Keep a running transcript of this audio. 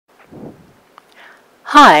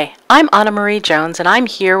Hi, I'm Anna Marie Jones, and I'm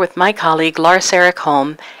here with my colleague Lars Erik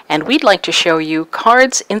Holm, and we'd like to show you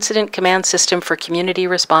CARD's Incident Command System for Community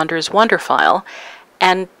Responders WonderFile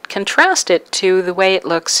and contrast it to the way it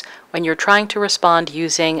looks when you're trying to respond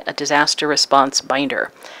using a disaster response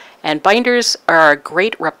binder. And binders are a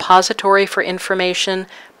great repository for information,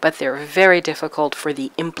 but they're very difficult for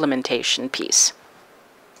the implementation piece.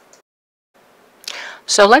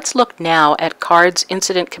 So let's look now at CARD's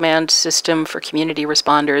Incident Command System for Community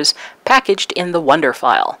Responders packaged in the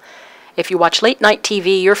WonderFile. If you watch late night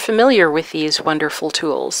TV, you're familiar with these wonderful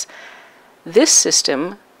tools. This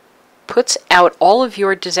system puts out all of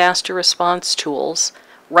your disaster response tools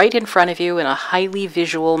right in front of you in a highly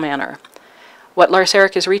visual manner. What Lars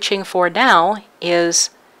Erik is reaching for now is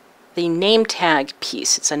the name tag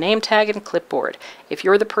piece. It's a name tag and clipboard. If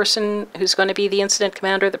you're the person who's going to be the incident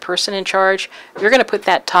commander, the person in charge, you're going to put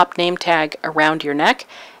that top name tag around your neck,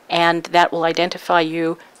 and that will identify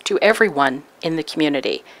you to everyone in the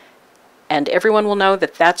community. And everyone will know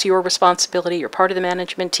that that's your responsibility. You're part of the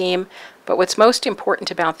management team. But what's most important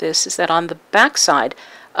about this is that on the back side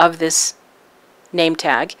of this name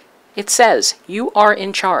tag, it says you are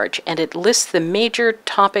in charge, and it lists the major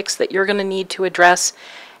topics that you're going to need to address.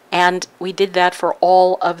 And we did that for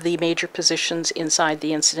all of the major positions inside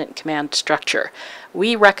the incident command structure.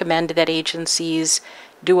 We recommend that agencies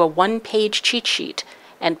do a one-page cheat sheet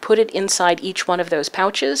and put it inside each one of those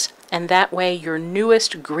pouches, and that way your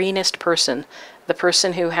newest, greenest person, the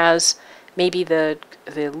person who has maybe the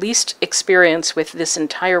least experience with this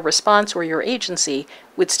entire response or your agency,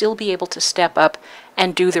 would still be able to step up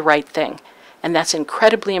and do the right thing. And that's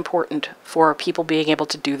incredibly important for people being able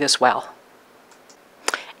to do this well.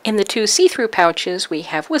 In the two see-through pouches, we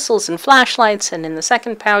have whistles and flashlights, and in the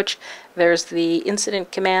second pouch, there's the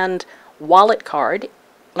Incident Command wallet card.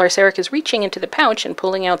 Lars Erik is reaching into the pouch and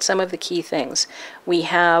pulling out some of the key things. We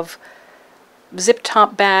have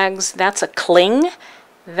zip-top bags. That's a cling.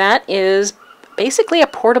 That is basically a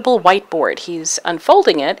portable whiteboard. He's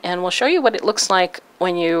unfolding it, and we'll show you what it looks like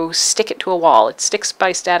when you stick it to a wall. It sticks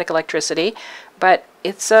by static electricity, but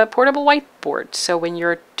it's a portable whiteboard, so when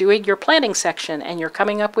you're doing your planning section and you're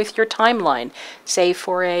coming up with your timeline, say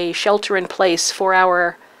for a shelter-in-place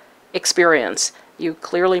 4-hour experience, you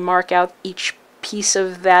clearly mark out each piece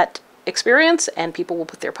of that experience, and people will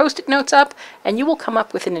put their post-it notes up, and you will come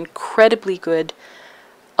up with an incredibly good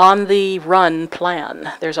on-the-run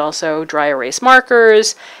plan. There's also dry erase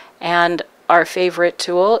markers, and our favorite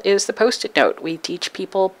tool is the post-it note. We teach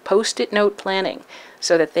people post-it note planning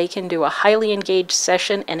so that they can do a highly engaged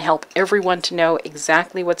session and help everyone to know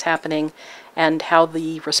exactly what's happening and how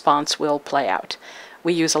the response will play out.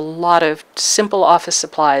 We use a lot of simple office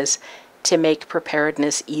supplies to make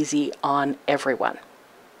preparedness easy on everyone.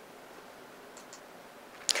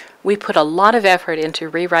 We put a lot of effort into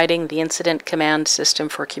rewriting the Incident Command System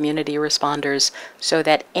for Community Responders so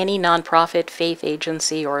that any nonprofit, faith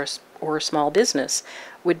agency, or small business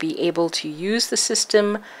would be able to use the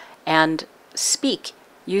system and speak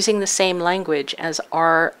using the same language as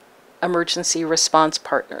our emergency response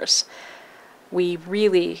partners. We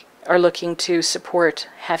really are looking to support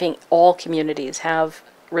having all communities have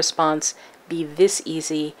response be this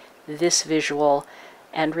easy, this visual,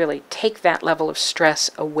 and really take that level of stress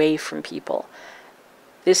away from people.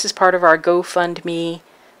 This is part of our GoFundMe,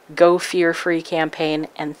 Go Fear Free campaign,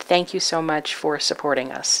 and thank you so much for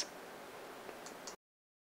supporting us.